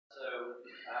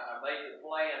I made the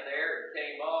plan there and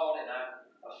came on, and I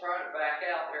was trying to back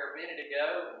out there a minute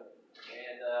ago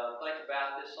and think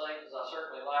about this thing because I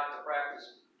certainly like to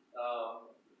practice.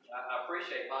 I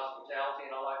appreciate hospitality,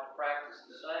 and I like to practice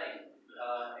the same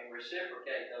and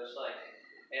reciprocate those things.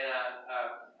 And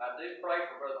I do pray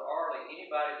for Brother Arlie.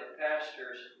 Anybody that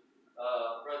pastors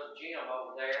Brother Jim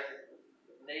over there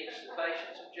needs the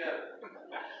patience of Job.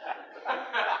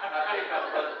 I pick on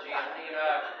Brother Jim.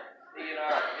 He and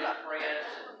I are good friends.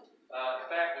 In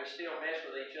fact, we still mess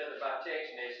with each other by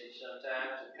text message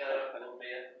sometimes and cut up a little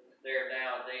bit there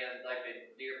now and then. They've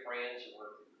been dear friends and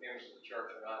we're members of the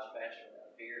church when I was pastoring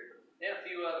out here. Then a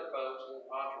few other folks, a little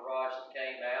entourage that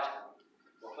came out,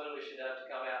 were foolish enough to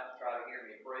come out and try to hear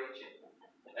me preach.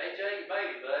 And AJ, you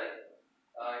made it, buddy.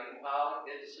 You and Holly,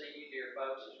 good to see you dear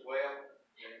folks as well.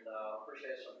 And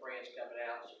appreciate some friends coming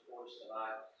out and support us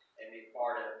tonight and be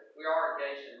part of it. We are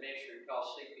engaged in a ministry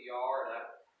called CPR, and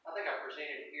I think I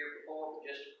presented it here before, but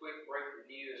just a quick brief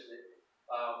review is that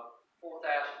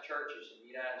 4,000 churches in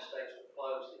the United States will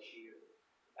close this year.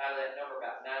 Out of that number,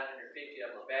 about 950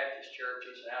 of them are Baptist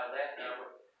churches, and out of that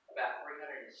number, about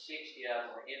 360 of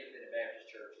them are independent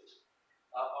Baptist churches.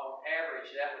 On average,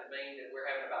 that would mean that we're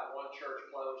having about one church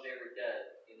closed every day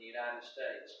in the United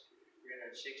States,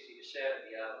 360 to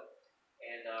 70 of them.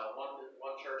 And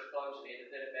one church closed, an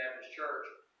independent Baptist church,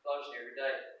 closing every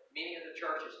day. Many of the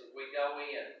churches that we go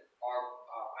in are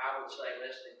I would say,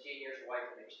 less than 10 years away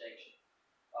from extinction.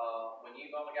 When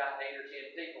you've only got 8 or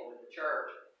 10 people in the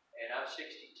church, and I'm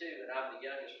 62 and I'm the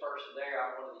youngest person there,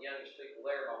 I'm one of the youngest people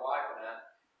there, my wife and I,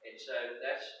 and so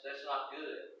that's not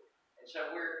good. And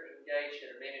so we're engaged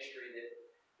in a ministry that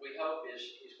we hope is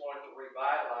going to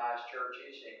revitalize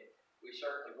churches, and we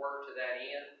certainly work to that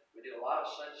end. We do a lot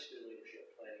of Sunday school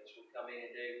leadership clinics. We come in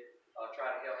and do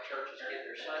try to help churches get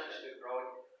their Sunday school growing.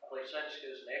 I believe Sunday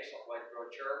school is an excellent way to grow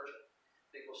a church.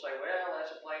 People say, well,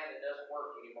 that's a plan that doesn't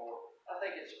work anymore. I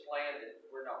think it's a plan that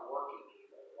we're not working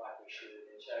anymore like we should.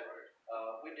 And so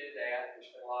we do that. We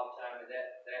spend a lot of time in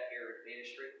that area of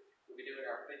ministry. We'll be doing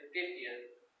our 50th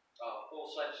full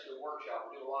Sunday school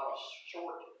workshop. We do a lot of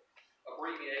short,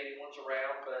 abbreviated ones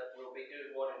around, but we'll be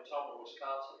doing one in Tomah,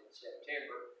 Wisconsin in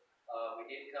September. We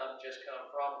did just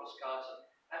come from Wisconsin.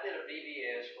 I did a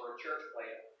VBS for a church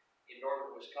plant in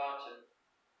northern Wisconsin.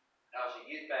 I was a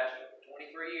youth pastor for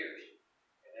 23 years,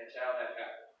 and that's how that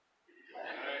happened.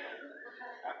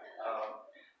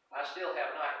 I still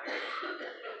have nightmares.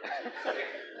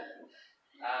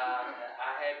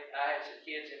 I had some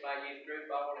kids in my youth group.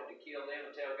 I wanted to kill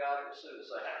them and tell God it was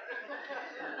suicide.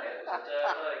 It was a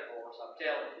tough day for us, I'm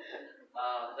telling you.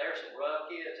 There's some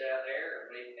rough kids out there,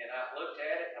 and I looked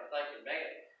at it and I'm thinking,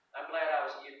 man, I'm glad I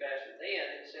was a youth pastor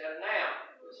then instead of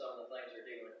now with some of the things they're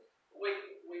doing. We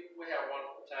had a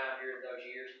wonderful time here in those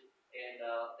years, and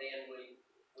then we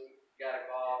got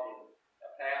involved in a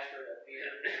pastorate up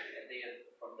here, and then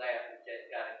from that we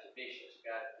got into missions,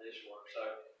 got into this work. So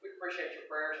we appreciate your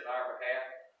prayers on our behalf.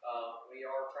 We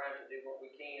are trying to do what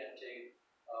we can to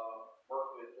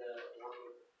work with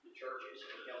the churches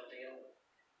and help them,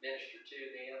 minister to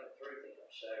them and through them.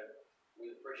 So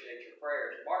we appreciate your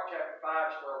prayers. Mark chapter 5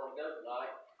 is where we're going to go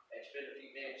tonight and spend a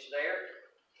few minutes there.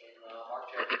 In Mark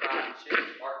chapter 5 and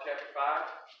 6. Mark chapter 5.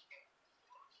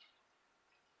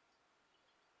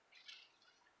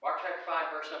 Mark chapter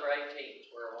 5, verse number 18 is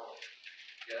where I want to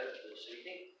go this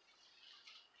evening.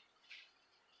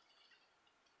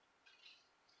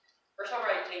 Verse number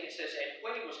 18, it says, and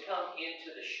when he was come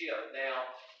into the ship.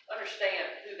 Now,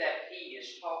 understand who that he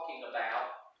is talking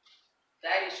about.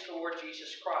 That is toward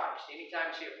Jesus Christ. Anytime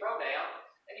you see a pronoun,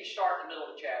 and you start in the middle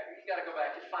of the chapter, you've got to go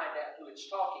back and find out who it's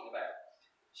talking about.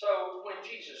 So, when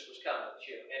Jesus was coming to the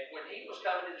ship, and when he was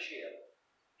coming to the ship,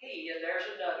 and there's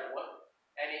another one,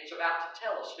 and it's about to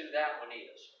tell us who that one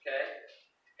is, okay?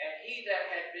 And he that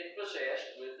had been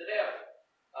possessed with the devil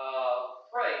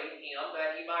prayed him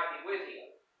that he might be with him.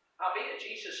 Howbeit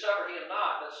Jesus suffered him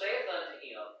not, but saith unto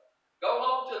him, go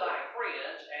home to thy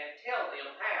friends, and tell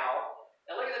them how.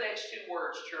 Now look at the next two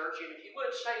words, church, and if you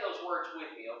would, say those words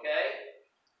with me, okay?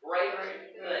 Great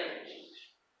things.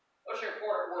 Those are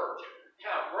important words.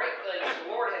 How great things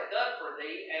the Lord hath done for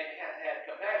thee, and hath had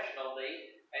compassion on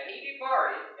thee. And he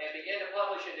departed, and began to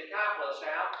publish in Decapolis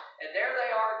how, and there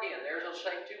they are again. There's those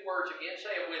same two words again.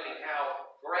 Say it with me.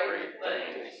 How great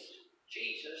things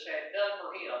Jesus had done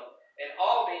for him, and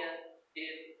all men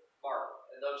did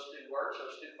marvel. And those two words,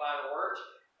 those two final words,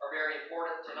 are very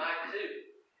important tonight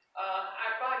too.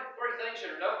 I find three things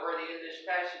that are noteworthy in this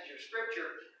passage of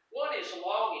Scripture. One is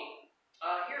longing.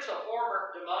 Here's a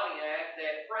former demoniac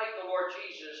that prayed the Lord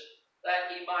Jesus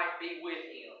that he might be with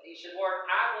him. He said, Lord,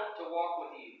 I want to walk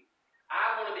with you.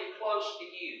 I want to be close to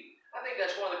you. I think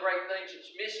that's one of the great things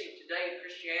that's missing today in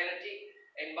Christianity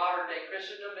and modern day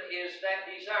Christendom is that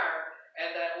desire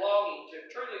and that longing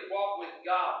to truly walk with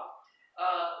God.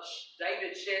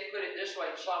 David put it this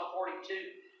way in Psalm 42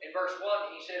 in verse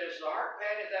 1. He said, as the hart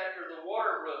panteth after the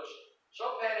water brooks,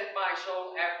 so panteth my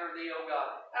soul after thee, O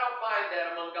God. I don't find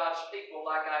that among God's people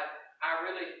like I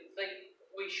really think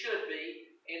we should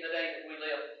be in the day that we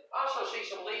live. I also see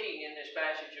some leading in this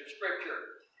passage of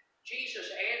Scripture. Jesus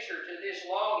answered to this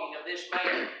longing of this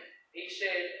man. He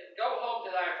said, go home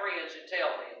to thy friends and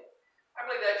tell them. I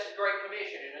believe that's the Great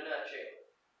Commission in a nutshell.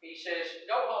 He says,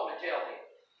 go home and tell them.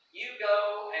 You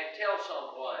go and tell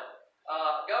someone.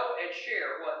 Go and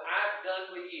share what I've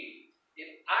done with you.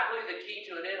 I believe the key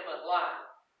to an intimate life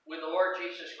with the Lord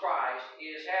Jesus Christ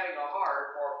is having a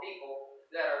heart for people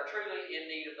that are truly in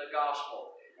need of the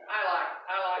gospel. I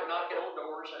like knocking on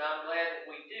doors, and I'm glad that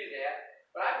we do that.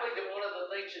 But I believe that one of the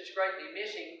things that's greatly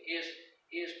missing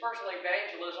is personal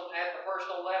evangelism at the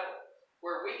personal level,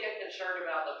 where we get concerned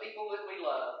about the people that we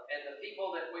love and the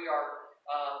people that we are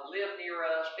live near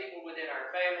us, people within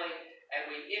our family, and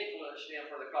we influence them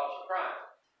for the cause of Christ.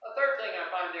 The third thing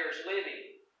I find there is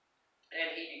living.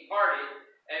 And he departed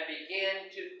and began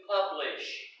to publish.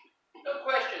 No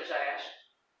questions asked,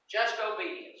 just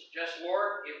obedience. Just,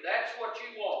 Lord, if that's what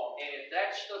you want, and if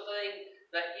that's the thing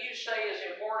that you say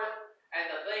is important, and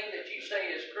the thing that you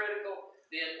say is critical,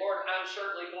 then, Lord, I'm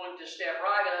certainly going to step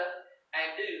right up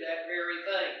and do that very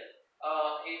thing.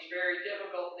 It's very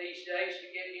difficult these days to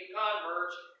get new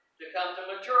converts to come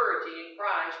to maturity in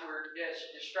Christ. We're just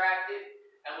distracted,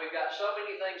 and we've got so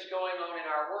many things going on in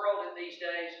our world in these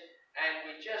days, and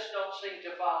we just don't seem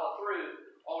to follow through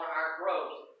on our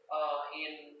growth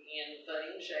in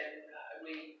things. And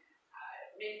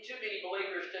too many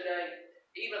believers today,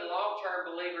 even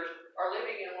long-term believers, are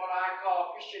living in what I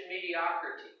call Christian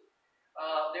mediocrity.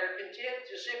 They're content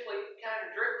to simply kind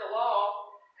of drift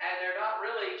along, and they're not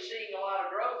really seeing a lot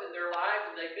of growth in their life,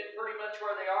 and they've been pretty much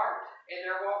where they are in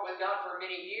their walk with God for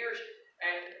many years,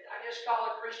 and I just call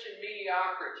it Christian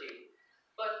mediocrity.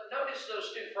 But notice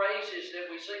those two phrases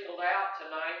that we singled out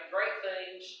tonight, great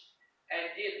things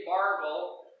and did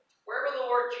marvel. Wherever the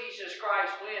Lord Jesus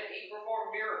Christ went, he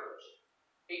performed miracles.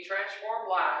 He transformed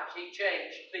lives. He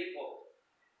changed people.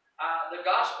 The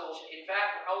Gospels, in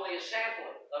fact, are only a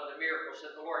sampling of the miracles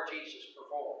that the Lord Jesus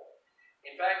performed.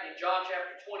 In fact, in John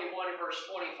chapter 21 and verse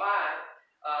 25,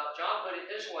 John put it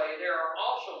this way, there are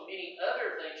also many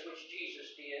other things which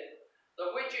Jesus did,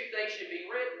 the which if they should be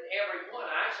written, every one,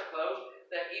 I suppose,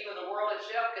 that even the world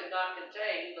itself could not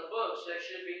contain the books that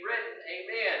should be written.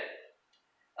 Amen.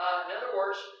 In other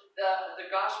words, the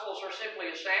Gospels are simply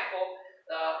a sample.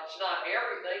 It's not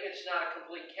everything. It's not a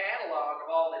complete catalog of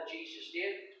all that Jesus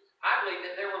did. I believe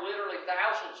that there were literally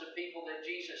thousands of people that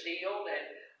Jesus healed and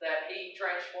that he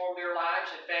transformed their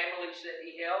lives and families that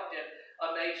he helped and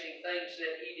amazing things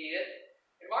that he did.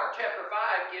 And Mark chapter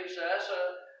 5 gives us a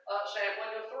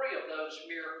sampling of three of those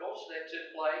miracles that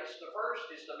took place. The first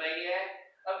is the maniac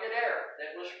of Gadara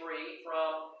that was free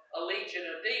from a legion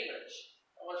of demons.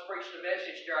 I once preached a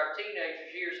message to our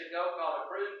teenagers years ago called A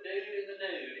Crude Dude in the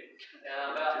Nude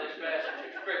about this passage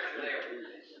of Scripture there.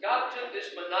 God took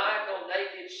this maniacal,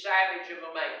 naked savage of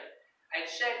a man and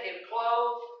set him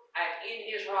clothed and in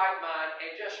his right mind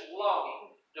and just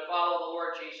longing to follow the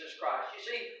Lord Jesus Christ. You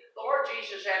see, the Lord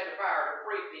Jesus had the power to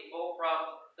free people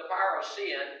from the power of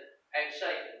sin and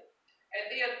Satan. And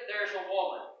then there's a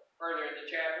woman further in the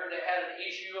chapter that had an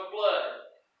issue of blood.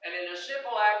 And in a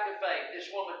simple act of faith, this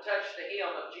woman touched the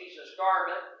hem of Jesus'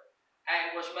 garment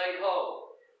and was made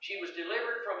whole. She was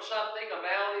delivered from something, a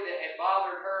malady that had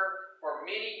bothered her for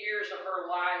many years of her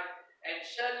life, and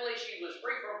suddenly she was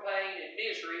free from pain and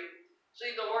misery.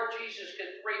 See, the Lord Jesus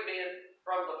could free men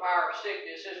from the power of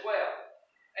sickness as well.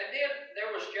 And then there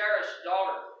was Jairus'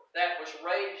 daughter that was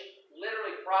raised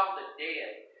literally from the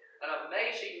dead. An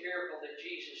amazing miracle that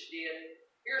Jesus did.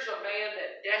 Here's a man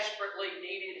that desperately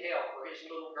needed help for his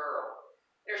little girl.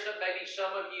 There's maybe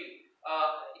some of you,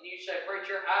 you say,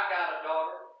 preacher, I've got a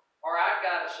daughter, or I've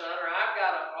got a son, or I've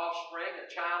got an offspring, a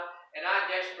child, and I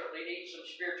desperately need some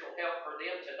spiritual help for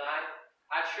them tonight.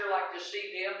 I'd sure like to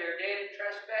see them. They're dead in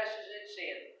trespasses and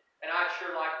sin. And I'd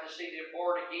sure like to see them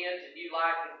born again to new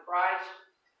life in Christ.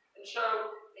 And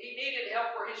so he needed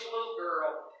help for his little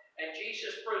girl. And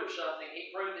Jesus proved something. He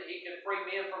proved that he could free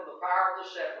men from the power of the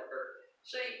sepulchre.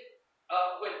 See,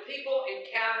 when people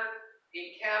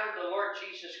encountered the Lord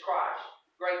Jesus Christ,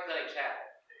 great things happened.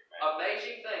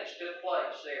 Amazing things took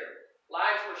place there.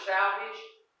 Lives were salvaged.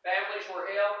 Families were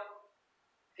helped.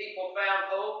 People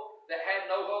found hope that had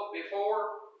no hope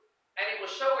before. And it was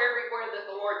so everywhere that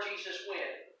the Lord Jesus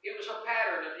went It was a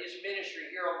pattern of his ministry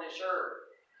here on this earth.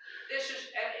 This is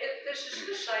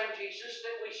the same Jesus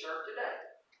that we serve today.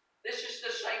 This is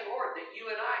the same Lord that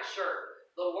you and I serve.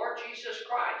 The Lord Jesus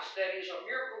Christ, that is a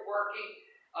miracle-working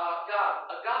God.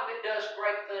 A God that does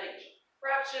great things.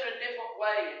 Perhaps in a different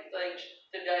way in things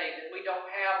today, that we don't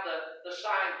have the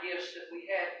sign gifts that we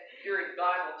had during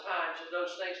Bible times and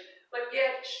those things. But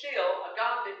yet, still, a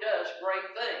God that does great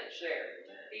things there.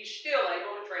 He's still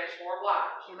able to transform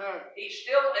lives. Amen. He's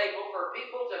still able for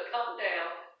people to come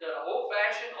down to an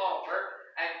old-fashioned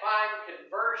altar and find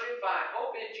conversion, find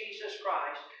hope in Jesus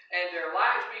Christ, and their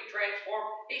lives be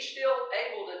transformed. He's still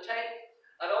able to take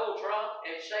an old drunk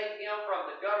and save him from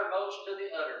the guttermost to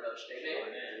the uttermost.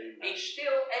 Amen. Amen. He's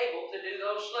still able to do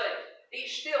those things.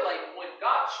 He's still able, when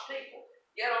God's people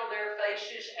get on their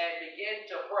faces and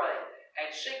begin to pray and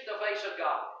seek the face of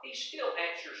God, He still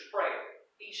answers prayer.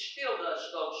 He still does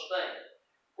those things.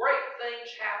 Great things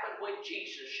happen when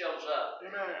Jesus shows up.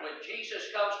 Amen. When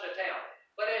Jesus comes to town.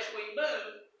 But as we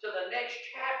move to the next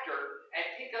chapter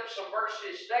and pick up some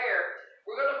verses there,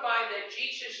 we're going to find that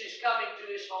Jesus is coming to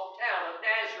his hometown of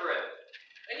Nazareth.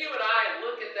 And you and I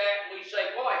look at that and we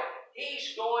say, boy,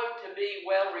 he's going to be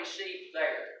well received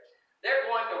there. They're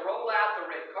going to roll out the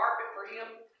red carpet for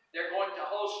him. They're going to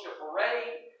host a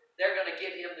parade. They're going to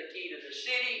give him the key to the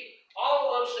city. All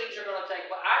of those things are going to take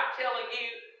place. I'm telling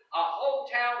you, a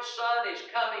hometown son is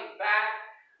coming back,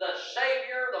 the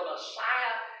Savior, the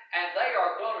Messiah, and they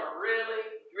are going to really,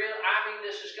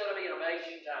 this is going to be an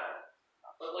amazing time.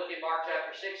 But look in Mark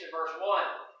chapter 6 and verse 1.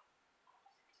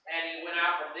 And he went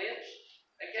out from thence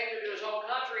and came into his own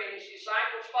country, and his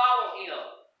disciples followed him.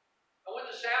 And when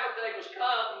the Sabbath day was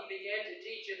come, he began to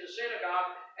teach in the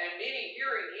synagogue, and many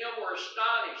hearing him were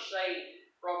astonished, saying,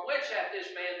 From whence hath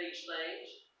this man these things?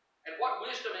 And what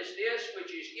wisdom is this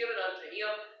which is given unto him,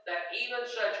 that even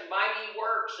such mighty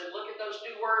works, and look at those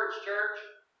two words, church,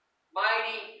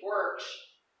 mighty works.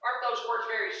 Aren't those words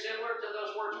very similar to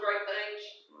those words, great things?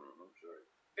 Sure.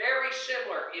 Very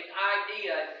similar in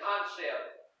idea and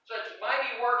concept. Such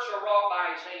mighty works are wrought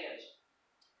by his hands.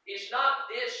 Is not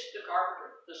this the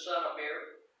carpenter, the son of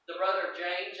Mary, the brother of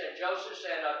James and Joseph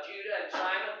and of Judah and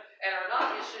Simon? And are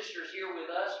not his sisters here with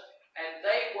us? And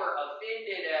they were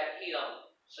offended at him.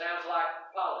 Sounds like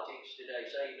politics today.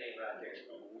 Say amen right there.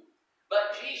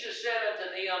 But Jesus said unto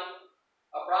them,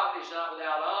 A prophet is not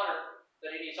without honor,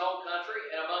 but in his own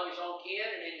country, and among his own kin,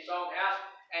 and in his own house.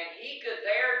 And he could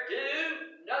there do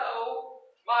no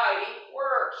mighty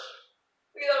works.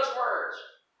 Look at those words.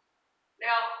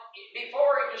 Now,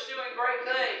 before he was doing great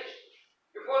things,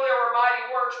 before there were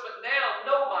mighty works, but now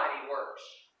no mighty works.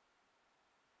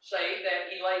 Save that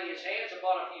he laid his hands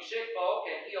upon a few sick folk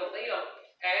and healed them.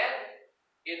 And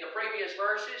in the previous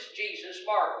verses, Jesus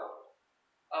marveled.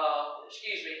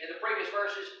 In the previous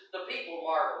verses, the people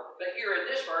marveled. But here in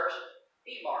this verse,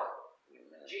 he marveled.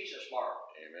 Amen. Jesus marveled.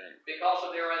 Amen. Because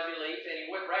of their unbelief, and he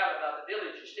went round about the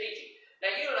villages teaching.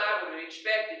 Now, you and I would have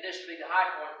expected this to be the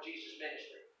high point of Jesus'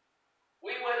 ministry.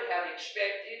 We would have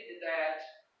expected that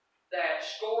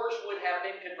scores would have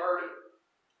been converted,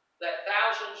 that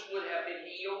thousands would have been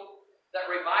healed, that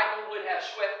revival would have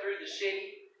swept through the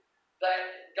city,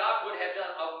 that God would have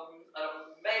done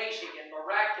an amazing and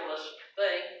miraculous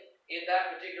thing in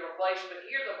that particular place. But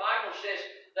here the Bible says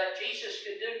that Jesus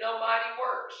could do no mighty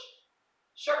works.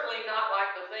 Certainly not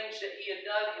like the things that he had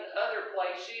done in other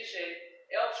places and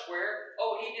elsewhere.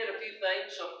 Oh, he did a few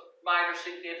things of minor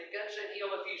significance and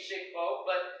healed a few sick folk,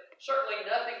 but certainly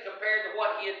nothing compared to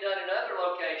what he had done in other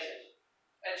locations.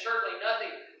 And certainly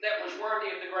nothing that was worthy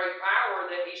of the great power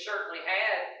that he certainly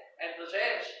had and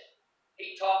possessed.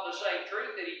 He taught the same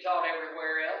truth that he taught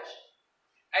everywhere else.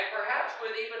 And perhaps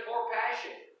with even more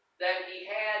passion than he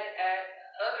had at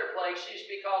other places,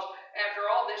 because after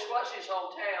all, this was his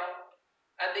hometown.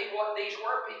 And these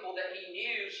were people that he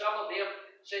knew, some of them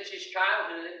since his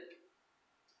childhood.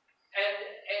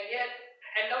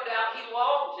 And no doubt he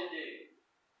longed to do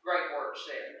great works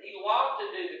there. He longed to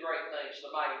do the great things,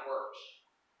 the mighty works.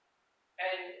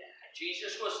 And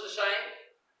Jesus was the same.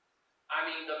 I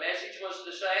mean, the message was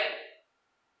the same.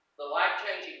 The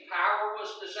life-changing power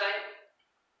was the same.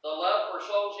 The love for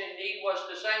souls in need was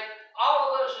the same.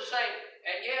 All of those the same.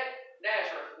 And yet,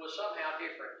 Nazareth was somehow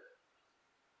different.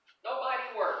 No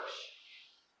mighty works.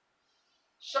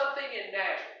 Something in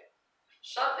Nazareth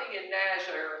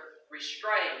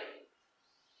restrained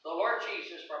the Lord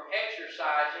Jesus from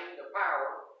exercising the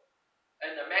power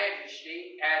and the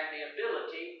majesty and the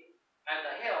ability and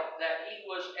the help that he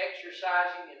was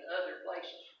exercising in other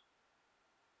places.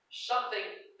 Something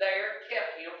there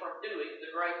kept him from doing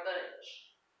the great things.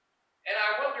 And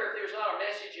I wonder if there's not a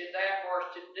message in that for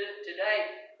us to do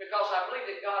today, because I believe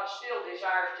that God still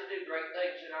desires to do great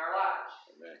things in our lives.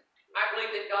 Amen. I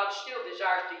believe that God still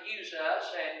desires to use us,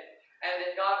 and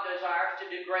that God desires to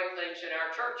do great things in our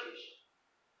churches.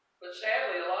 But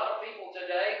sadly, a lot of people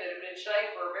today that have been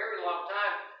saved for a very long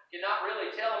time cannot really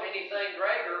tell them anything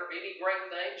greater, any great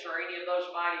things, or any of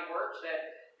those mighty works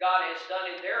that God has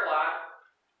done in their life.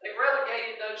 They've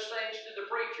relegated those things to the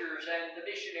preachers and the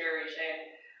missionaries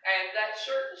and that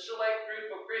certain select group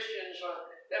of Christians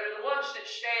that are the ones that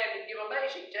stand and give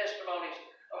amazing testimonies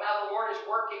of how the Lord is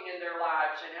working in their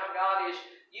lives and how God is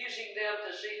using them to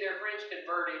see their friends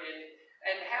converted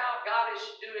and how God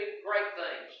is doing great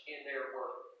things in their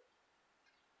work.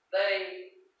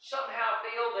 They somehow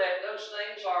feel that those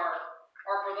things are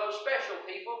for those special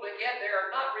people, but yet they are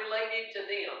not related to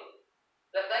them,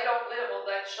 that they don't live on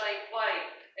that same plane.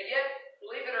 And yet,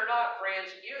 believe it or not,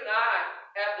 friends, you and I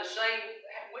have the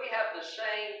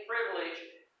same privilege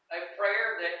of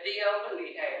prayer that D.L.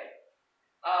 Moody had.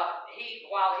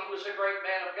 While he was a great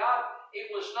man of God,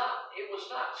 it was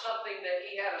not something that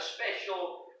he had a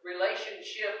special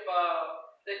relationship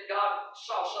that God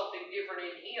saw something different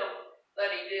in him than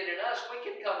he did in us. We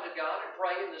can come to God and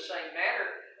pray in the same manner,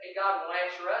 and God will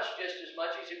answer us just as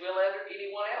much as he will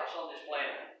anyone else on this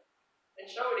planet. And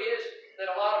so it is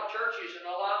that a lot of churches and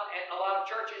a lot of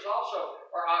churches also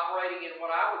are operating in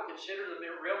what I would consider the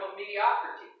realm of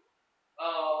mediocrity.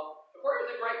 Where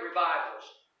are the great revivals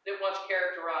that once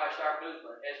characterized our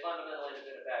movement as fundamental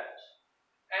independent Baptists?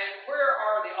 And where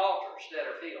are the altars that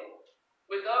are filled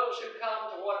with those who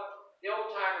come to what the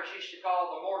old timers used to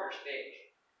call the mortar's bench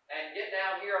and get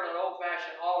down here on an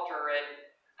old-fashioned altar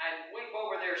and weep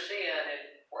over their sin? And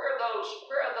where are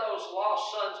those lost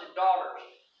sons and daughters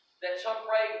that some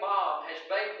praying mom has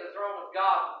bathed the throne of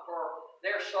God for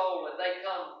their soul, and they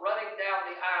come running down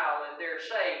the aisle and they're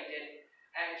saved and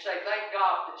say, thank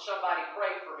God that somebody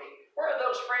prayed for me? Where are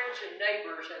those friends and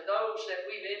neighbors and those that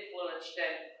we've influenced?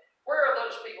 And where are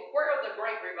those people? Where are the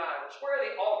great revivals? Where are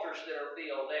the altars that are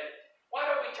filled? And why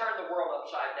don't we turn the world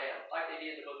upside down like they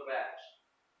did in the book of Acts?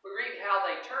 We read how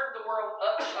they turned the world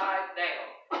upside down,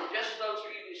 just those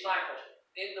few disciples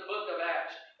in the book of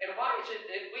Acts. And why is it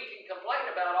that we can complain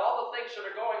about all the things that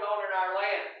are going on in our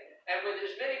land, and with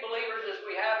as many believers as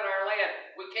we have in our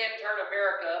land, we can't turn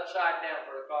America upside down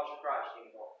for the cause of Christ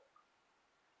anymore?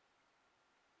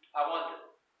 I wonder.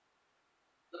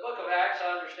 The book of Acts,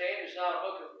 I understand, it's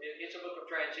a book of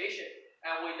transition,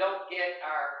 and we don't get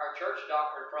our church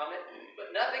doctrine from it,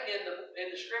 but nothing in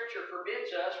the scripture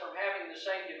forbids us from having the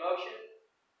same devotion,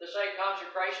 the same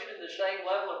consecration, and the same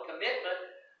level of commitment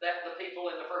that the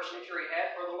people in the first century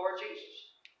had for the Lord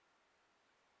Jesus.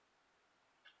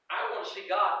 I want to see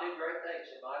God do great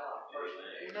things in my life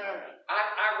personally.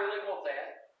 I really want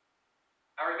that.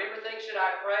 I remember things that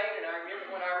I prayed, and I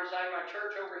remember when I resigned my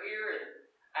church over here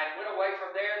and went away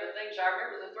from there, I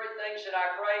remember the three things that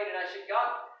I prayed, and I said,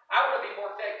 God, I want to be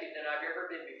more effective than I've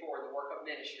ever been before in the work of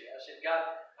ministry. I said, God,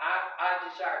 I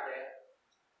desire that.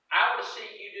 I want to see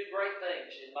you do great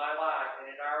things in my life and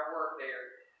in our work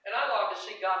there. And I long to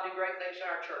see God do great things in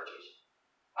our churches.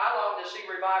 I long to see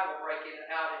revival breaking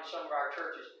out in some of our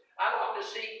churches. I long to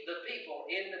see the people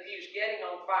in the pews getting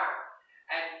on fire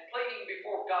and pleading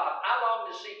before God. I long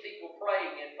to see people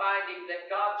praying and finding that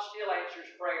God still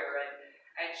answers prayer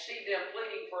and see them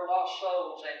pleading for lost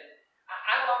souls. And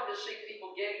I long to see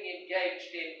people getting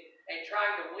engaged and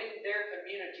trying to win their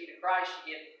community to Christ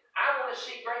again. I want to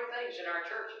see great things in our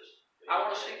churches. I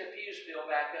want to see the pews fill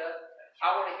back up.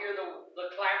 I want to hear the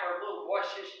clamor of little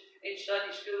voices in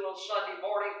Sunday school on Sunday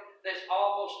morning that's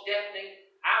almost deafening.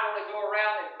 I want to go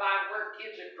around and find where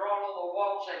kids have drawn on the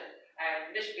walls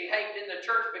and misbehaved in the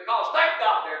church, because thank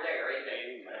God they're there.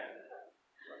 Amen.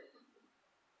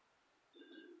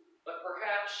 But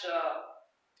perhaps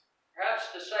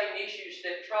the same issues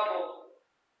that troubled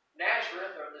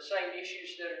Nazareth are the same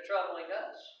issues that are troubling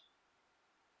us.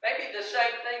 Maybe the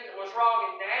same thing that was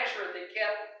wrong in Nazareth that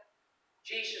kept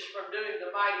Jesus from doing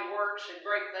the mighty works and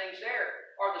great things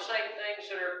there are the same things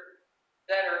that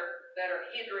are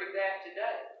hindering that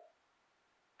today.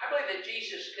 I believe that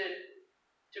Jesus could,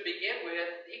 to begin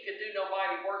with, he could do no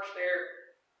mighty works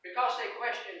there because they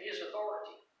questioned his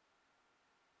authority.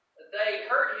 They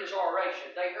heard his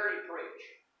oration. They heard him preach.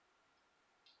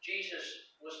 Jesus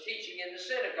was teaching in the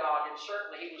synagogue, and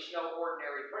certainly he was no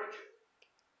ordinary preacher.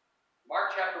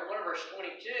 Mark chapter 1, verse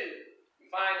 22, we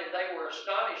find that they were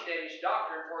astonished at his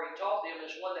doctrine, for he taught them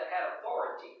as one that had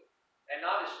authority, and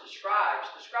not as the scribes.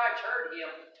 The scribes heard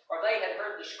him, or they had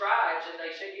heard the scribes, and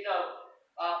they said,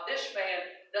 this man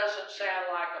doesn't sound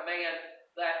like a man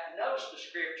that knows the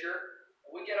Scripture.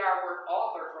 We get our word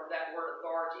author from that word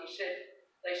authority.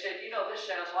 They said, this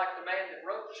sounds like the man that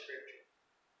wrote the Scripture.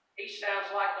 He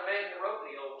sounds like the man that wrote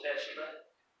the Old Testament.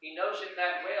 He knows it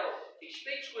that well. He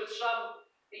speaks with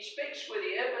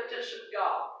the impetus of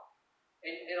God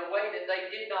in a way that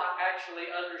they did not actually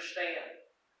understand.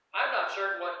 I'm not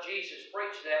certain what Jesus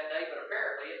preached that day, but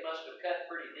apparently it must have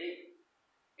cut pretty deep.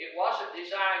 It wasn't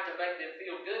designed to make them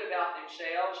feel good about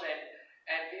themselves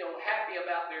and feel happy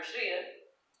about their sin.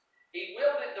 He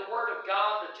wielded the Word of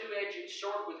God, the two-edged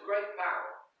sword, with great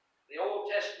power. The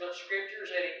Old Testament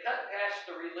Scriptures, and it cut past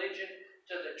the religion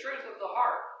to the truth of the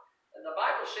heart. And the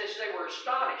Bible says they were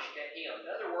astonished at him. In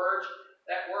other words,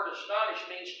 that word astonished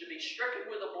means to be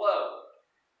stricken with a blow.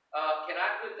 Can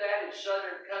I put that in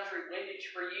Southern country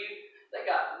windage for you? They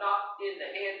got knocked in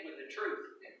the head with the truth.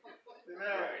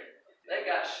 Amen. They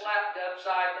got slapped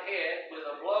upside the head with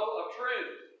a blow of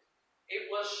truth. It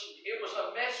was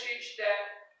a message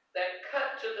that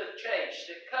cut to the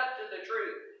chase, that cut to the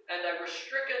truth, and they were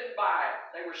stricken by it.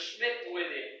 They were smitten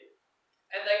with it.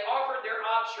 And they offered their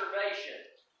observation.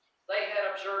 They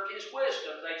had observed his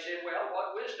wisdom. They said, well,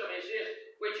 what wisdom is this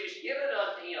which is given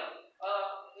unto him?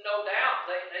 No doubt.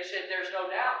 They said, there's no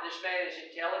doubt this man is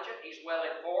intelligent. He's well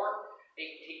informed.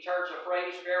 He turns a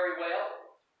phrase very well.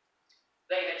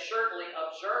 They had certainly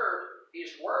observed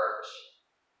his works.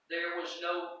 There was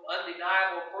no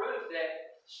undeniable proof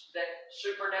that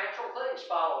supernatural things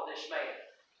followed this man.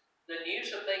 The news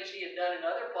of things he had done in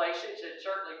other places had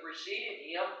certainly preceded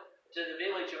him to the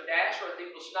village of Nazareth.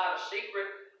 It was not a secret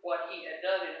what he had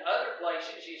done in other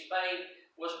places. His fame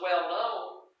was well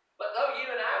known. But though you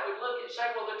and I would look and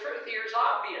say, well, the truth here is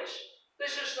obvious.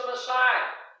 This is the Messiah.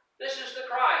 This is the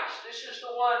Christ. This is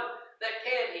the one that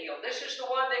can heal. This is the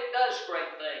one that does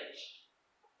great things.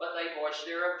 But they voiced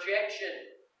their objection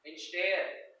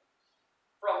instead.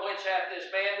 From whence hath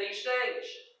this man these things?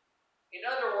 In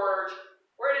other words,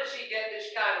 where does he get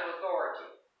this kind of authority?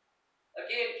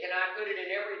 Again, can I put it in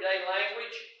everyday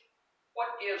language?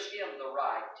 What gives him the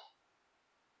right?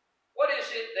 What is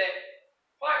it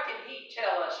why can he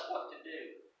tell us what to do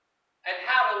and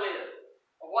how to live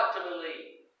or what to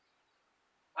believe?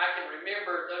 I can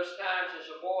remember those times as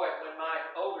a boy when my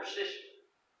older sister,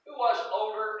 who was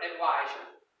older and wiser,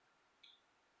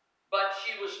 but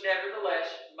she was nevertheless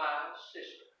my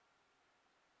sister.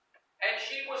 And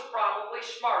she was probably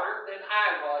smarter than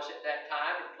I was at that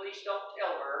time, and please don't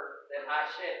tell her that I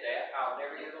said that. I'll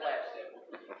never hear the last of it.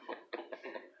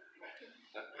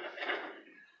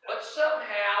 But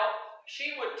somehow,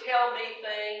 she would tell me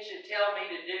things and tell me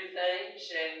to do things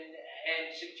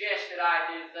and suggest that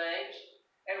I do things.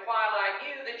 And while I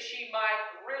knew that she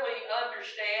might really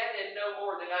understand and know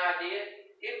more than I did,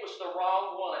 it was the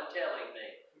wrong one telling me.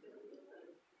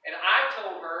 And I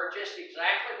told her just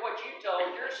exactly what you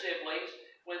told your siblings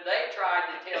when they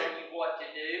tried to tell you what to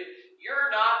do.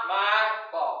 You're not my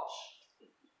boss.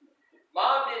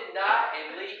 Mom didn't die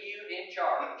and leave you in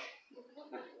charge.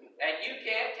 And you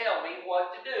can't tell me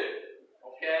what to do.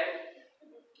 Okay?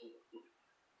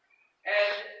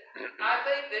 And I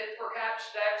think that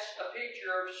perhaps that's a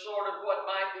picture of sort of what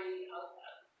might be,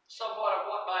 somewhat of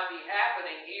what might be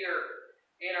happening here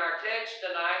in our text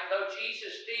tonight. Though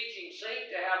Jesus' teaching seemed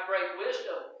to have great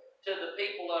wisdom to the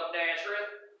people of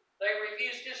Nazareth, they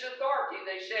refused his authority.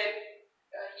 They said,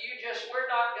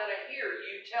 we're not going to hear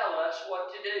you tell us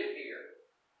what to do here.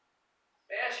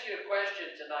 I ask you a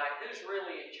question tonight. Who's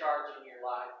really in charge in your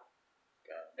life?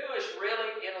 Who is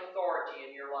really in authority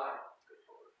in your life?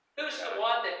 Who's the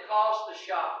one that calls the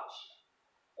shots?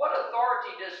 What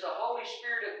authority does the Holy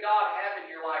Spirit of God have in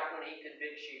your life when he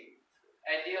convicts you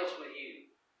and deals with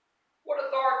you? What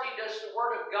authority does the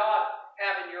Word of God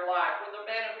have in your life when the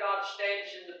man of God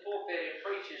stands in the pulpit and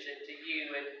preaches it to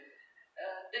you? And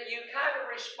do you kind of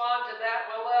respond to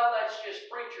that? Well, that's just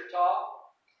preacher talk.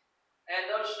 And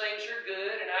those things are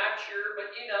good, and I'm sure,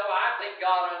 but I think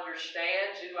God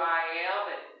understands who I am,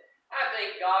 and I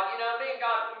think God,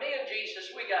 me and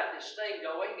Jesus, we got this thing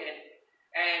going,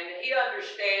 and he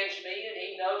understands me, and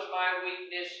he knows my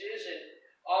weaknesses, and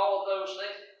all of those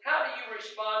things. How do you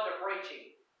respond to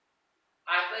preaching?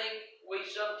 I think we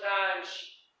sometimes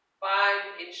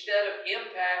find, instead of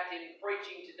impact in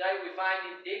preaching today, we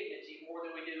find indignity more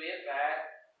than we do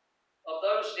impact. Of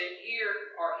those that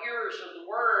are hearers of the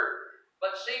Word,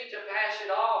 but seem to pass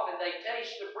it off, and they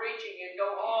taste the preaching and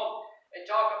go home and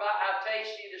talk about how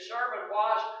tasty the sermon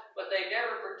was, but they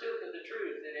never partook of the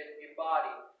truth that it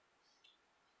embodied.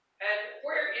 And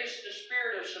where is the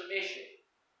spirit of submission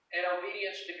and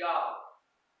obedience to God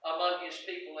among his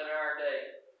people in our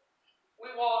day? We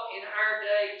want, in our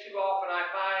day, too often I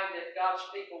find that God's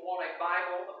people want a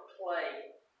Bible of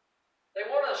clay. They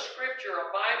want a scripture,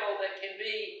 a Bible that can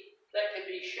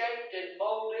be shaped and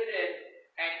molded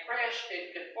and pressed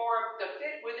and conformed to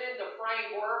fit within the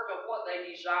framework of what they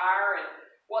desire and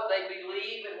what they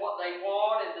believe and what they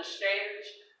want and the standards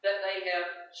that they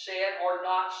have set or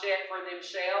not set for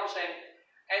themselves.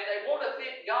 And they want to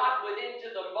fit God within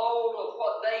to the mold of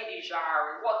what they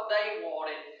desire and what they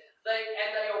want.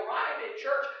 And they arrive at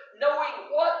church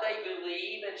knowing what they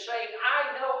believe and saying,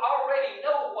 I already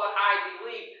know what I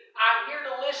believe. I'm here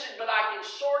to listen, but I can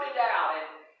sort it out.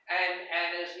 And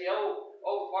as the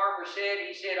old farmer said,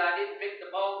 he said, I didn't pick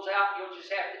the bones out. You'll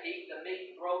just have to eat the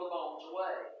meat and throw the bones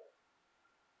away.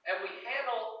 And we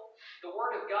handle the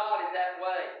Word of God in that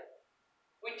way.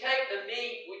 We take the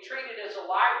meat, we treat it as a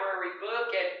library book,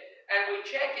 and we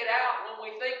check it out when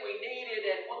we think we need it,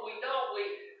 and when we don't, we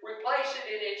replace it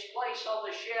in its place on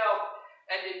the shelf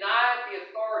and deny it the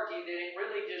authority that it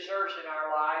really deserves in our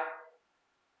life.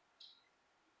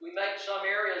 We make some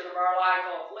areas of our life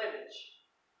off limits.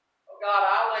 Oh God,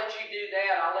 I'll let you do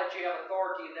that. I'll let you have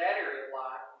authority in that area of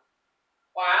life.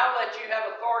 Why, I'll let you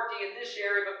have authority in this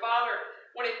area, but Father,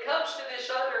 when it comes to this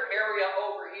other area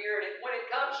over here, and when it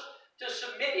comes to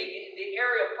submitting in the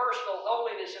area of personal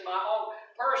holiness and my own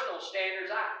personal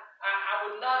standards, I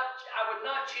would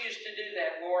not choose to do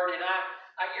that, Lord, and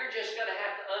you're just going to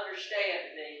have to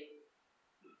understand me.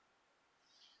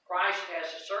 Christ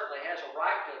certainly has a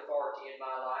right to authority in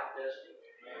my life, doesn't he?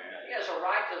 Amen. He has a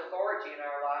right to authority in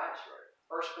our lives.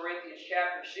 1 Corinthians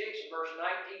chapter 6, verse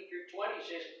 19 through 20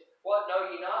 says, what know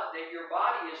ye not, that your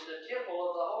body is the temple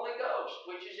of the Holy Ghost,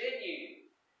 which is in you,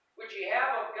 which ye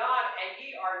have of God, and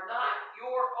ye are not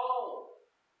your own.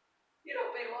 You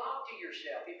don't belong to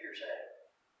yourself if you're saved.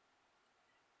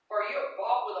 For you are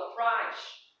bought with a price.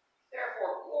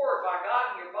 Therefore glorify God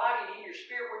in your body and in your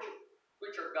spirit,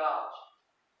 which are God's.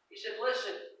 He said,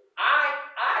 listen, I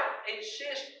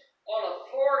insist on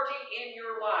authority in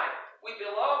your life. We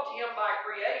belong to Him by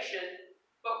creation,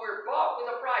 but we're bought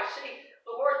with a price. See,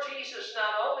 the Lord Jesus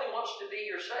not only wants to be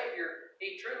your Savior,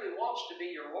 He truly wants to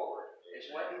be your Lord as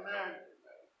well. Amen.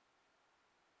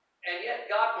 And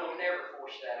yet God will never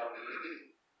force that on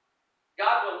you.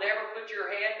 God will never put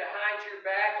your hand behind your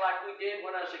back like we did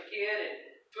when I was a kid and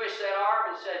twist that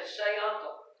arm and say, say,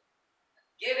 uncle,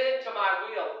 give in to my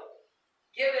will.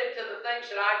 Give in to the things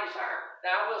that I desire.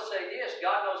 Now I will say this,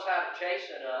 God knows how to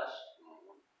chasten us.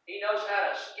 He knows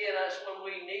how to skin us when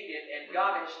we need it, and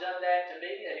God has done that to me.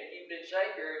 And if you've been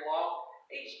saved very long,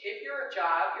 if you're a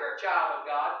child of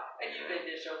God, and you've been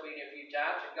disobedient a few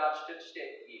times, and God stood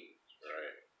stick to you.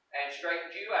 Right. And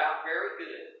straightened you out very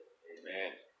good.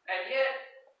 Amen. And yet,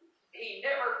 He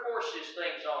never forces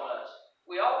things on us.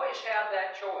 We always have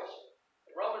that choice.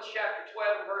 In Romans chapter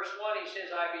 12 and verse 1, he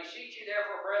says, I beseech you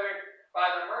therefore, brethren, by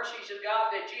the mercies of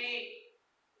God, that ye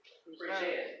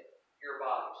present your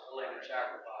bodies a living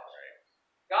sacrifice.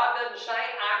 God doesn't say,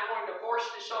 I'm going to force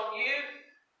this on you.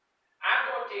 I'm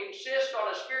going to insist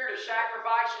on a spirit of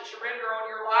sacrifice and surrender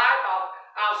on your life.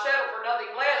 I'll settle for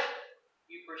nothing less.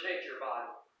 You present your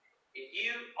body. If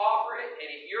you offer it, and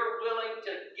if you're willing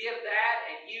to give that,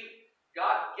 and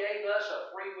God gave us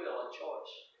a free will, a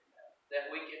choice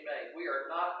that we can make. We are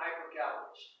not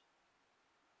hyper-Calvinists.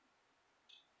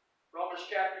 Romans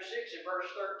chapter 6 and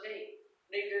verse 13.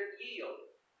 Neither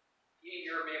yield ye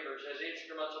your members as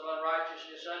instruments of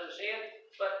unrighteousness unto sin,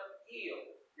 but yield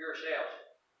yourselves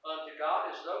unto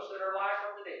God as those that are alive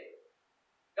from the dead.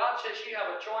 God says you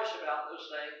have a choice about those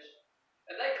things,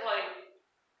 and they claim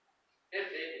it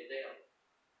offended them.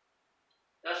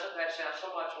 Doesn't that sound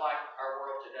so much like our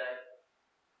world today?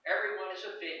 Everyone is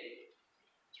offended.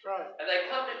 That's right. And they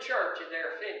come to church and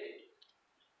they're offended.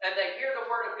 And they hear the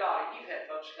Word of God, and you've had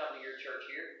folks come to your church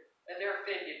here, and they're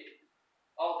offended.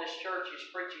 Oh, this church is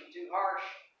preaching too harsh.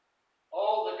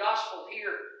 Oh, the gospel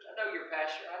here. I know your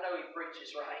pastor. I know he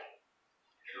preaches right.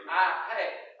 He's too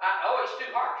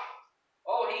harsh.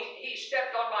 Oh, he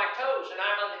stepped on my toes, and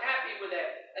I'm unhappy with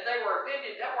that. And they were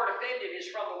offended. That word offended is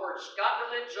from the word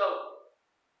scandalizo.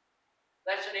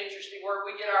 That's an interesting word.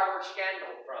 We get our word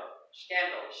scandal from.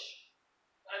 Scandalous.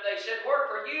 And they said, Lord,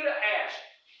 for you to ask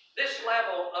this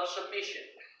level of submission,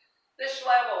 this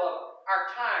level of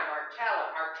our time, our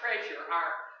talent, our treasure,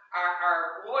 our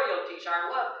loyalties,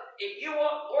 our love. If you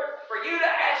want, Lord, for you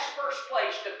to ask first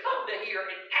place, to come to here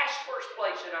and ask first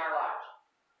place in our lives,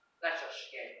 that's a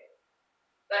scandal.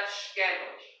 That's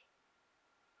scandalous.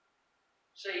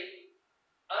 See,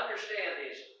 understand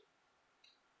this.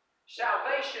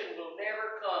 Salvation will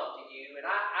never come to you, and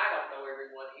I don't know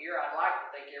everyone here. I'd like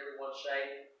to think everyone's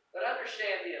saved. But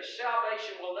understand this.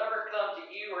 Salvation will never come to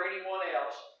you or anyone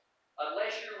else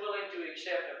unless you're willing to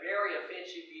accept a very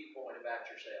offensive viewpoint about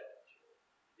yourself.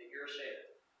 that you're a sinner.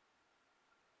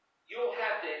 You'll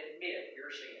have to admit your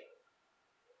sin.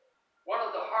 One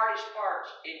of the hardest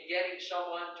parts in getting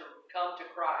someone to come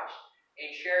to Christ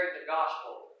and sharing the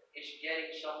gospel is getting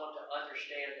someone to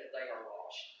understand that they are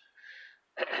lost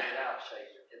and without a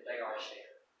Savior, that they are a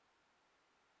sinner.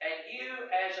 And you,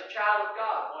 as a child of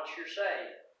God, once you're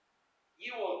saved,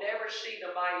 you will never see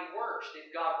the mighty works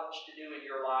that God wants to do in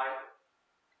your life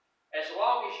as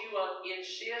long as you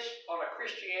insist on a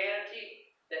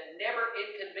Christianity that never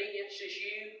inconveniences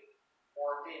you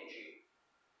or offends you.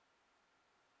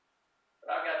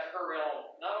 But I've got to hurry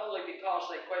on, not only because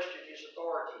they question His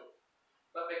authority,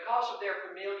 but because of their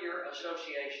familiar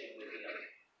association with Him.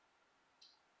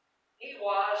 He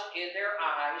was, in their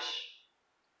eyes,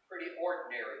 pretty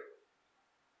ordinary.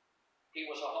 He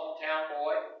was a hometown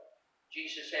boy.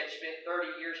 Jesus had spent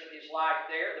 30 years of His life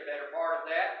there, the better part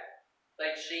of that.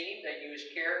 They'd seen Him, they knew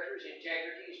His character, His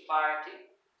integrity, His piety.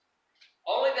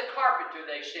 Only the carpenter,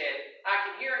 they said, I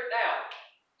can hear it now.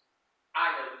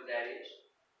 I know who that is.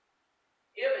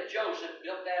 Him and Joseph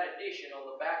built that addition on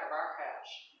the back of our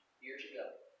house years ago.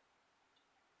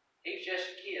 He was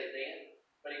just a kid then,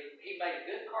 but he made a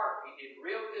good carpet. He did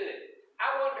real good.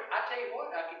 I tell you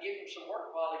what, I could give him some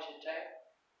work while he's in town.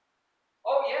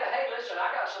 Oh yeah, hey listen,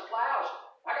 I got some plows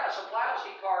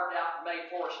he carved out and made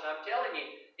for us, and I'm telling you,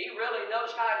 he really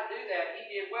knows how to do that. He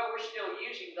did well. We're still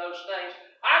using those things.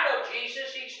 I know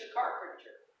Jesus, He's the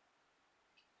carpenter.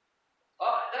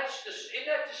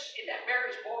 Isn't that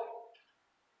Mary's boy?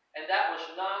 And that was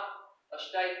not a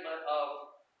statement of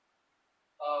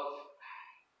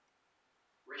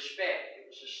respect.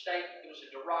 It was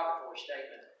a derogatory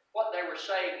statement. What they were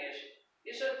saying is,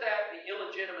 isn't that the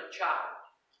illegitimate child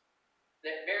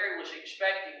that Mary was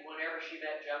expecting whenever she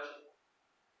met Joseph?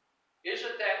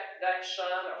 Isn't that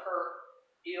son of her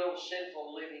ill,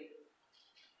 sinful living?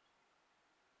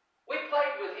 We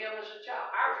played with him as a child.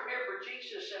 I remember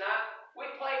Jesus and we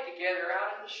played together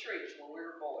out in the streets when we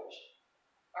were boys.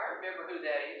 I remember who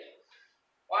that is.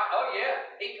 Why, oh yeah,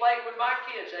 he played with my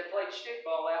kids. They played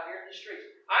stickball out here in the streets.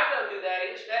 I know who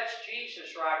that is. That's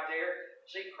Jesus right there.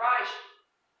 See, Christ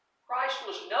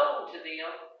was known to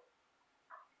them,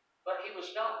 but He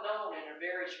was not known in a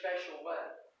very special way.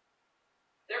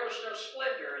 There was no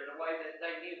splendor in the way that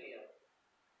they knew Him.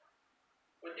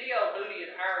 When D.L. Moody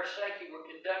and Ira Sankey were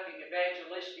conducting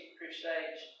evangelistic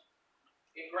crusades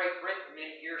in Great Britain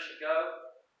many years ago,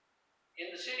 in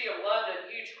the city of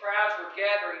London, huge crowds were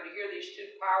gathering to hear these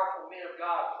two powerful men of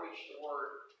God preach the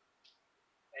Word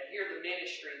and hear the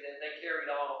ministry that they carried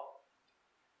on.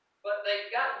 But they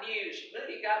got news.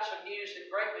 Moody got some news that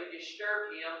greatly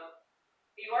disturbed him.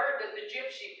 He learned that the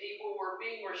gypsy people were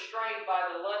being restrained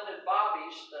by the London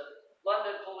bobbies, the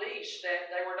London police, that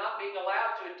they were not being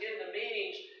allowed to attend the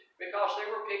meetings because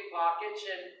they were pickpockets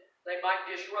and they might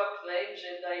disrupt things,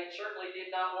 and they certainly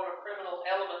did not want a criminal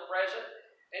element present.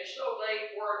 And so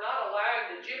they were not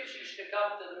allowing the gypsies to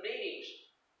come to the meetings.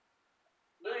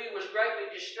 Moody was greatly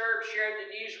disturbed, shared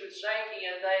the news with Sankey,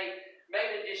 and they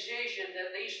made a decision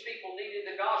that these people needed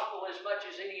the gospel as much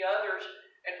as any others,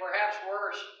 and perhaps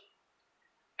worse.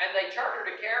 And they chartered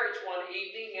a carriage one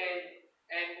evening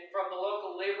and from the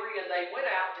local livery, and they went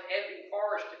out to Epping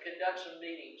Forest to conduct some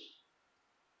meetings.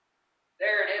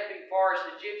 There at Epping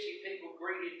Forest, the gypsy people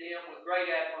greeted them with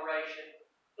great admiration.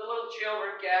 The little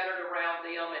children gathered around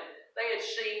them, and they had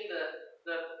seen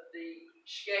the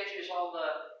sketches on the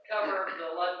cover of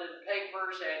the London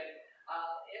papers, and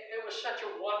it was such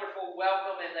a wonderful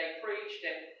welcome, and they preached,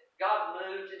 and God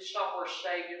moved, and some were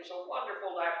saved. It was a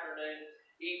wonderful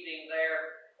evening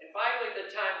there. And finally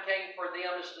the time came for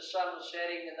them as the sun was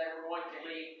setting, and they were going to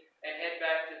leave and head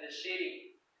back to the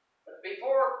city. But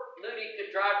before Moody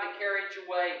could drive the carriage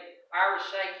away, Ira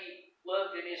Sankey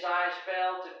looked, and his eyes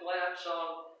fell to glimpse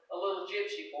on a little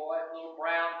gypsy boy, a little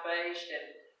brown-faced and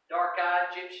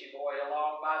dark-eyed gypsy boy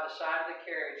along by the side of the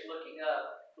carriage, looking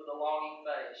up with a longing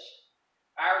face.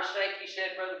 Ira Sankey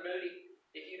said, Brother Moody,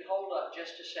 if you'd hold up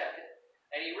just a second.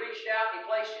 And he reached out and he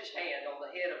placed his hand on the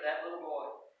head of that little boy.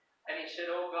 And he said,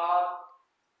 Oh God,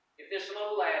 if this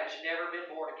little lad has never been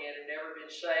born again and never been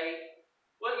saved,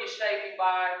 will you save him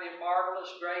by the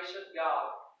marvelous grace of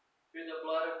God through the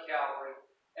blood of Calvary?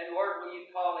 And Lord, will you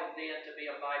call him then to be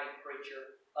a mighty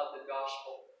preacher of the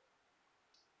gospel?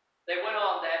 They went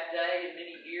on that day, and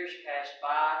many years passed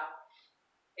by.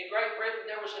 In Great Britain,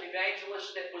 there was an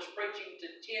evangelist that was preaching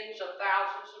to tens of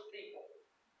thousands of people.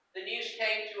 The news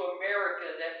came to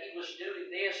America that he was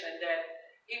doing this, and that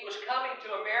he was coming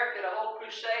to America to hold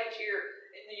crusades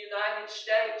here in the United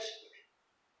States.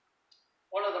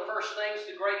 One of the first things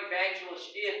the great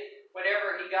evangelist did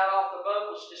whenever he got off the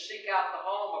boat was to seek out the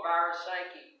home of Ira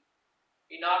Sankey.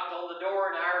 He knocked on the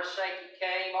door, and Ira Sankey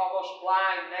came, almost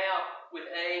blind now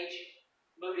with age.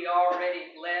 Moody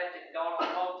already left and gone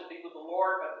on home to be with the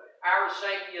Lord, but Ira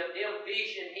Sankey of dim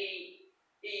vision,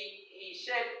 he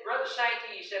said, Brother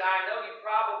Sankey, he said, I know you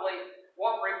probably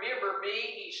won't remember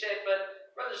me. He said,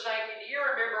 but Brother Sankey, do you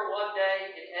remember one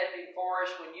day in Epping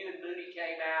Forest when you and Moody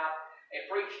came out and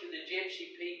preached to the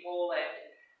gypsy people,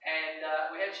 and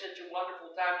we had such a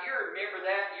wonderful time? You remember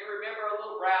that? You remember a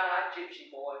little brown-eyed gypsy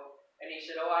boy? And he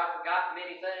said, oh, I've forgotten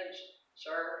many things,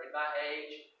 sir, in my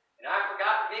age. And I've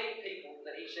forgotten many people,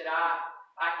 but he said,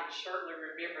 I can certainly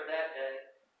remember that day.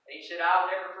 And he said, I'll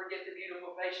never forget the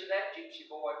beautiful face of that gypsy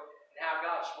boy and how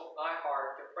God smote my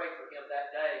heart to pray for him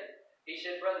that day. He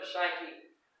said, Brother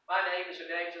Sankey, my name is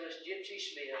Evangelist Gypsy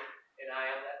Smith, and I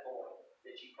am that boy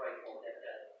that you prayed for that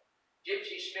day.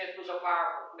 Gypsy Smith was a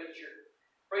powerful preacher,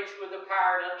 preached with the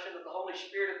power and unction of the Holy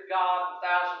Spirit of God, and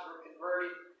thousands were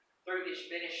converted through his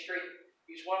ministry.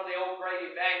 He's one of the old great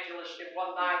evangelists, and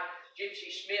one night, Gypsy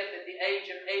Smith, at the age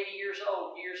of 80 years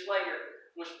old, years later,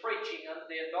 was preaching under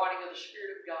the anointing of the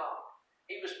Spirit of God.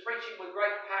 He was preaching with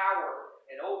great power,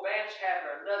 and old Vance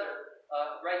Havner, another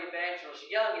great evangelist,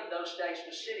 young in those days,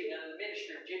 was sitting under the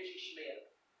ministry of Gypsy Smith,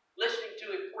 listening to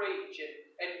him preach and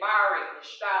admiring his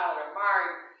style,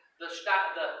 admiring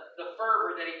the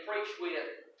fervor that he preached with.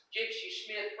 Gypsy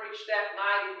Smith preached that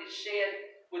night, it is said,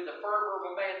 with the fervor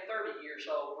of a man 30 years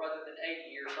old rather than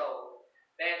 80 years old.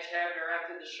 Vance Havner,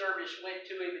 after the service, went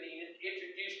to him and he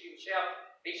introduced himself.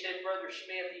 He said, Brother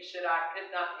Smith, he said, I could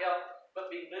not help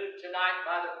but be moved tonight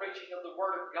by the preaching of the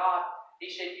Word of God. He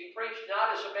said, you preached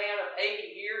not as a man of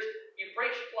 80 years, you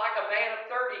preached like a man of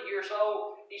 30 years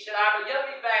old. He said, I'm a young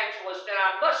evangelist and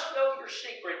I must know your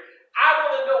secret. I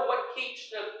want to know what keeps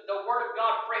the Word of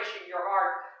God fresh in your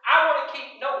heart. I want to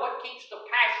know what keeps the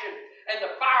passion and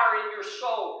the fire in your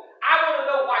soul. I want to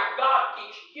know why God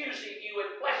keeps using you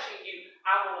and blessing you.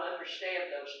 I want to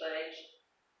understand those things.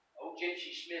 Old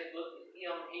Gypsy Smith looked at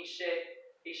him. He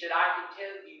said, I can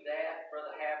tell you that,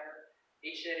 Brother Havner.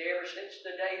 He said, ever since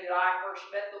the day that I first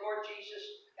met the Lord Jesus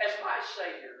as my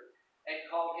Savior and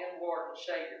called Him Lord and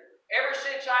Savior, ever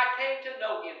since I came to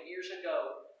know Him years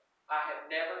ago, I have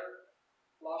never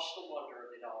lost the wonder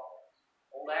of it all.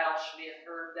 Old Al Smith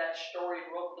heard that story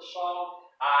and wrote the song,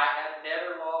 I have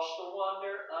never lost the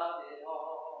wonder of it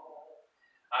all.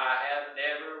 I have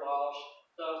never lost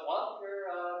the wonder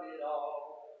of it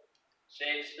all.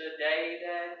 Since the day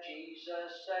that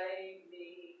Jesus saved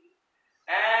me,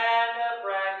 and a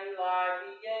brand new life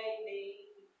He gave me,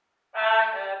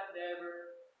 I have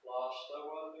never lost the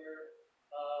wonder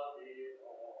of it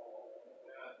all.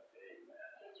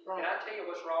 Amen. Can I tell you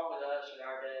what's wrong with us in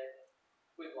our day?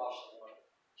 We've lost the wonder.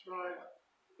 That's right.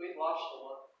 We've lost the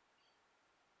wonder.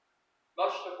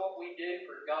 Most of what we do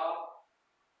for God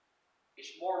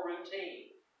is more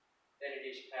routine than it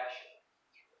is passion.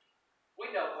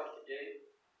 We know what to do.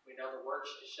 We know the words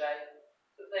to say,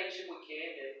 the things that we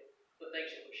can do, the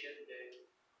things that we shouldn't do.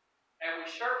 And we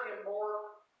serve Him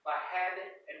more by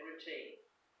habit and routine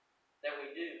than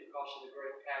we do because of the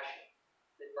great passion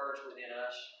that burns within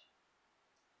us.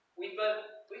 We've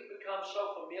become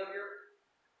so familiar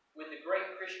with the great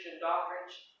Christian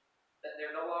doctrines that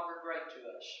they're no longer great to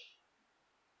us.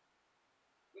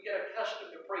 We get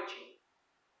accustomed to preaching,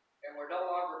 and we're no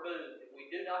longer moved, and we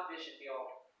do not visit the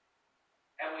altar.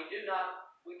 And we do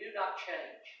not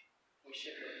change. We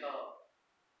simply come.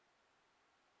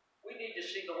 We need to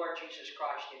see the Lord Jesus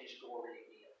Christ in His glory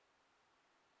again.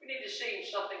 We need to see Him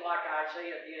something like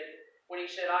Isaiah did when he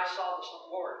said, I saw the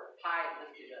Lord high and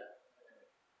lifted up.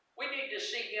 We need to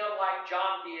see Him like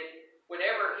John did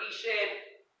whenever he said,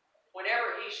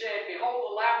 Behold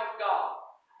the Lamb of God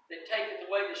that taketh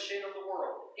away the sin of the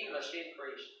world. He must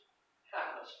increase.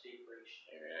 I must decrease.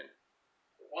 Amen.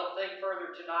 One thing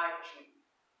further tonight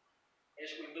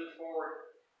as we move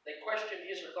forward, they questioned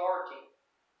His authority.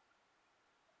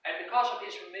 And because of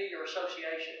His familiar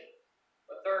association,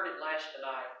 but third and last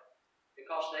tonight,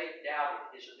 because they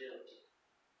doubted His ability.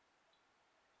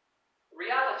 The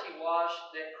reality was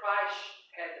that Christ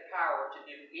had the power to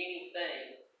do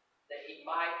anything that He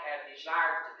might have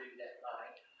desired to do that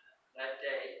night, that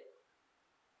day.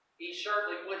 He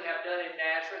certainly would have done in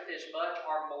Nazareth as much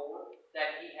or more than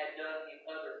He had done in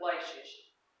other places.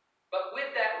 But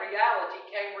with that reality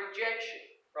came rejection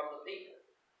from the people.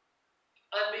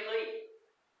 Unbelief.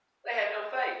 They had no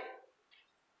faith.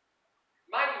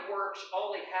 Mighty works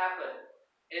only happen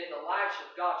in the lives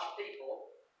of God's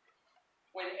people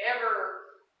whenever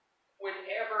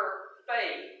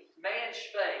faith, man's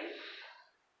faith,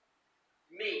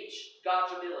 meets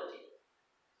God's ability.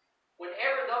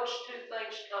 Whenever those two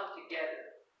things come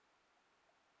together,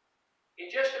 In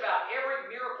just about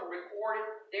every miracle recorded,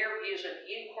 there is an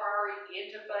inquiry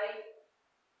into faith,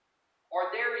 or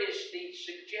there is the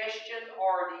suggestion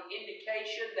or the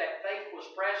indication that faith was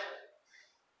present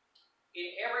in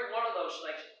every one of those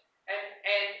things.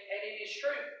 And it is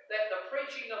true that the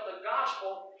preaching of the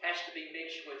gospel has to be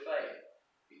mixed with faith.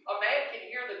 A man can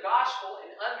hear the gospel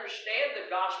and understand the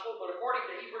gospel, but according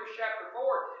to Hebrews chapter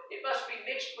 4, it must be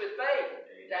mixed with faith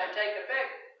to take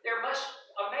effect.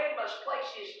 A man must place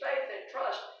his faith and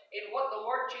trust in what the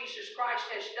Lord Jesus Christ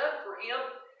has done for him,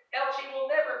 else he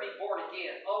will never be born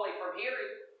again, only from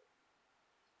hearing.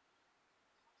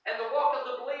 And the walk of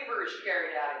the believer is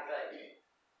carried out in faith.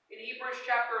 In Hebrews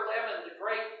chapter 11, the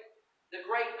great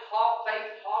faith hall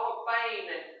of fame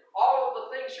and all of the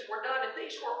things that were done, and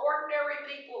these were ordinary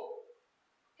people.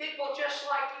 People just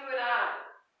like you and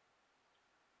I.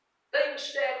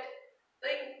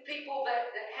 People that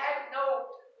had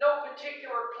no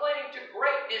particular claim to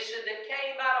greatness and that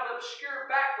came out of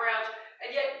obscure backgrounds,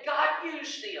 and yet God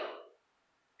used them.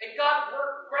 And God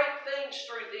worked great things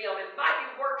through them and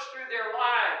mighty works through their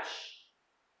lives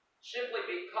simply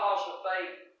because of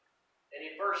faith. And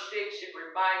in verse 6 it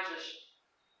reminds us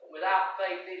that without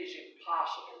faith it is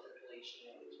impossible to please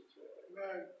Him.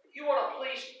 Amen. If you want to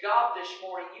please God this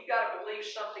morning, you've got to believe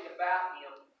something about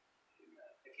Him.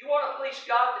 If you want to please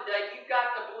God today, you've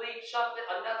got to believe something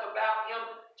enough about Him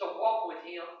to walk with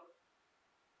Him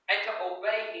and to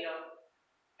obey Him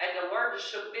and to learn to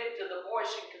submit to the voice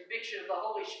and conviction of the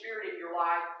Holy Spirit in your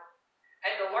life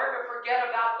and to learn to forget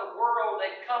about the world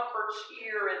and comforts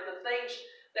here and the things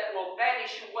that will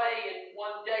vanish away and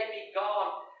one day be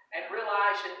gone, and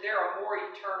realize that there are more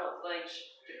eternal things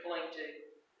to cling to.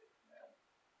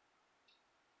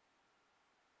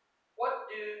 What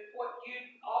you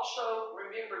also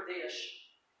remember this.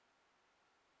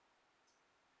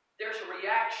 There's a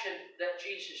reaction that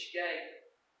Jesus gave.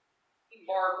 He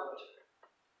marveled.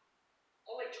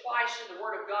 Only twice in the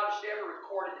Word of God is it ever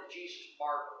recorded that Jesus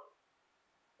marveled.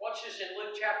 Once is in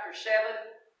Luke chapter 7,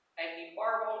 and he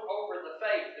marveled over the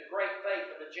faith, the great faith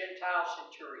of a Gentile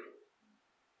centurion.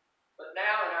 But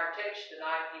now in our text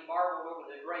tonight, he marveled over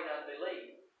the great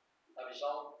unbelief of his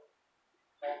own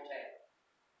hometown.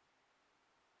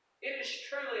 It is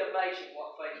truly amazing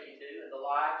what faith can do in the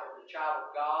life of the child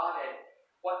of God, and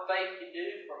what faith can do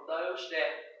from those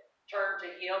that turn to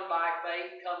Him by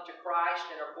faith, come to Christ,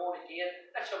 and are born again.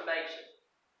 That's amazing.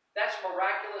 That's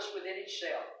miraculous within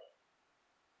itself.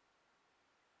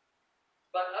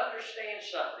 But understand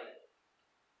something.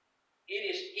 It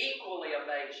is equally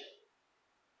amazing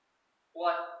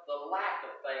what the lack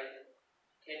of faith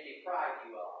can deprive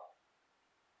you of.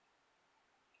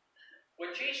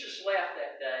 When Jesus left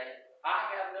that day, I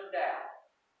have no doubt,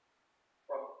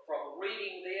 from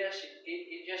reading this,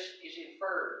 it just is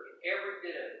inferred in every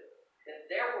bit of it, that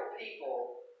there were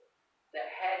people that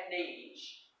had needs,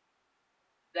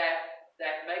 that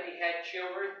maybe had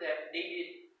children that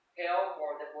needed help,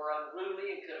 or that were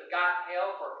unruly and could have gotten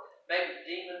help, or maybe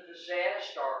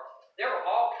demon-possessed, or there were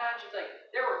all kinds of things.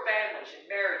 There were families and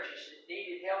marriages that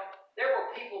needed help. There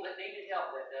were people that needed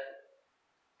help that day.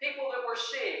 People that were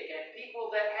sick, and people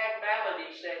that had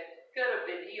maladies that could have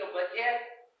been healed, but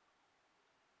yet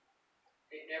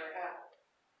it never happened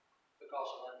because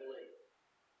of unbelief.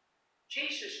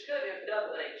 Jesus could have done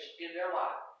things in their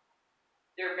life.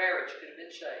 Their marriage could have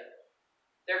been saved.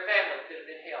 Their family could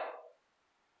have been helped.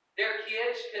 Their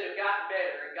kids could have gotten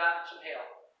better and gotten some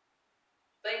help.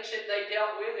 Things that they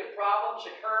dealt with and problems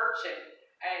and hurts and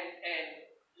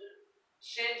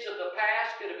sins of the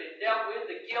past could have been dealt with.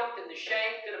 The guilt and the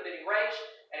shame could have been erased,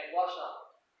 and it was not.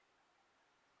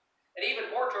 And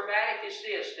even more dramatic is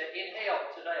this, that in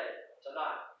hell tonight,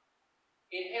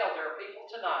 in hell there are people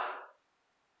tonight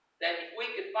that if we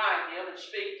could find them and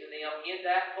speak to them in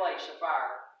that place of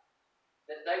fire,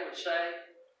 that they would say,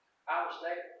 I was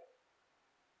there.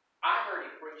 I heard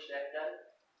him preach that day.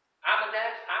 I'm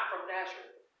from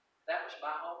Nazareth. That was my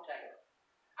hometown.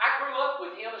 I grew up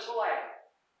with him as a lad.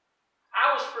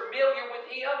 I was familiar with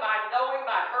him. I know him.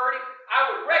 I heard him. I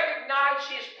would recognize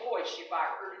his voice if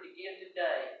I heard it again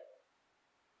today.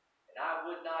 And I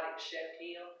would not accept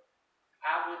him.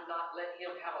 I would not let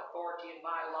him have authority in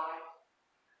my life.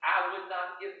 I would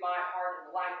not give my heart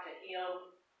and life to him.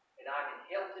 And I'm in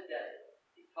hell today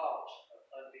because of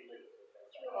unbelief.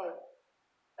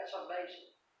 That's amazing.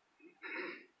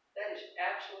 That is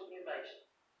absolutely amazing.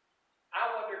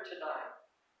 I wonder tonight.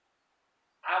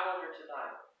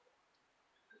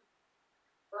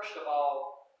 First of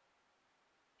all,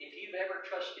 if you've ever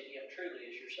trusted Him truly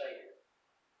as your Savior.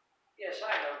 Yes,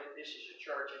 I know that this is a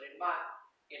church, and in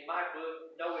my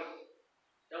book, knowing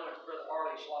knowing Brother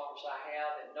Harley as long as I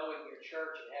have, and knowing your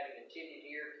church and having attended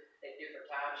here at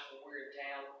different times when we're in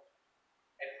town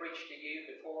and preached to you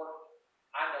before,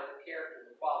 I know the character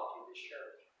and the quality of this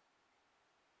church.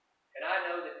 And I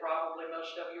know that probably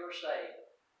most of you are saved,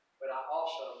 but I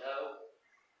also know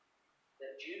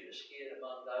that Judas hid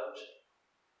among those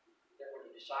that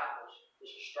were the disciples, was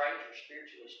a stranger,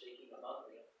 spiritually speaking, among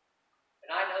them.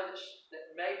 And I know that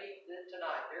maybe that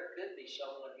tonight there could be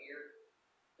someone here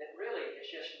that really has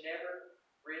just never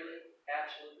really,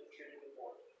 absolutely, truly been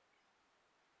born again.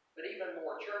 But even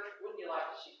more, church, wouldn't you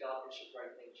like to see God do some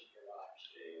great things in your lives?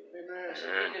 Amen. As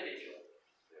an individual.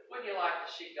 Wouldn't you like to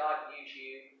see God use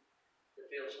you to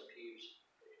fill some pews?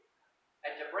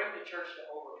 And to bring the church to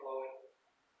overflowing?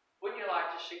 Wouldn't you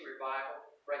like to see revival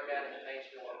break out in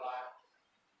Painesville, Ohio?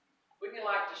 Wouldn't you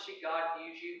like to see God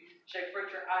use you? Say,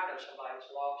 preacher, I know somebody's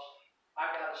lost.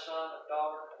 I got a son, a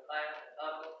daughter, an aunt, an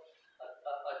uncle,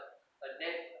 a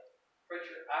nephew.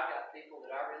 Preacher, I've got people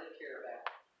that I really care about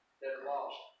that are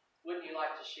lost. Wouldn't you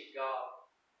like to see God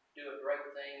do a great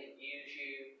thing and use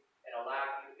you and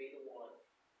allow you to be the one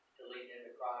to lead them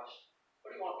to Christ?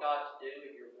 What do you want God to do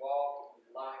in your walk, in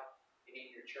your life, and in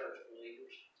your church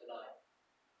believers tonight?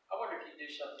 I wonder if you'd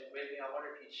do something with me. I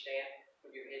wonder if you'd stand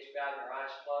with your heads bowed and your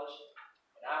eyes closed.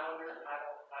 And I wonder, I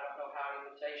don't know how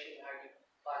you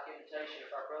like invitation,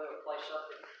 if our brother would play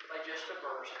something, play just a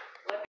verse. Let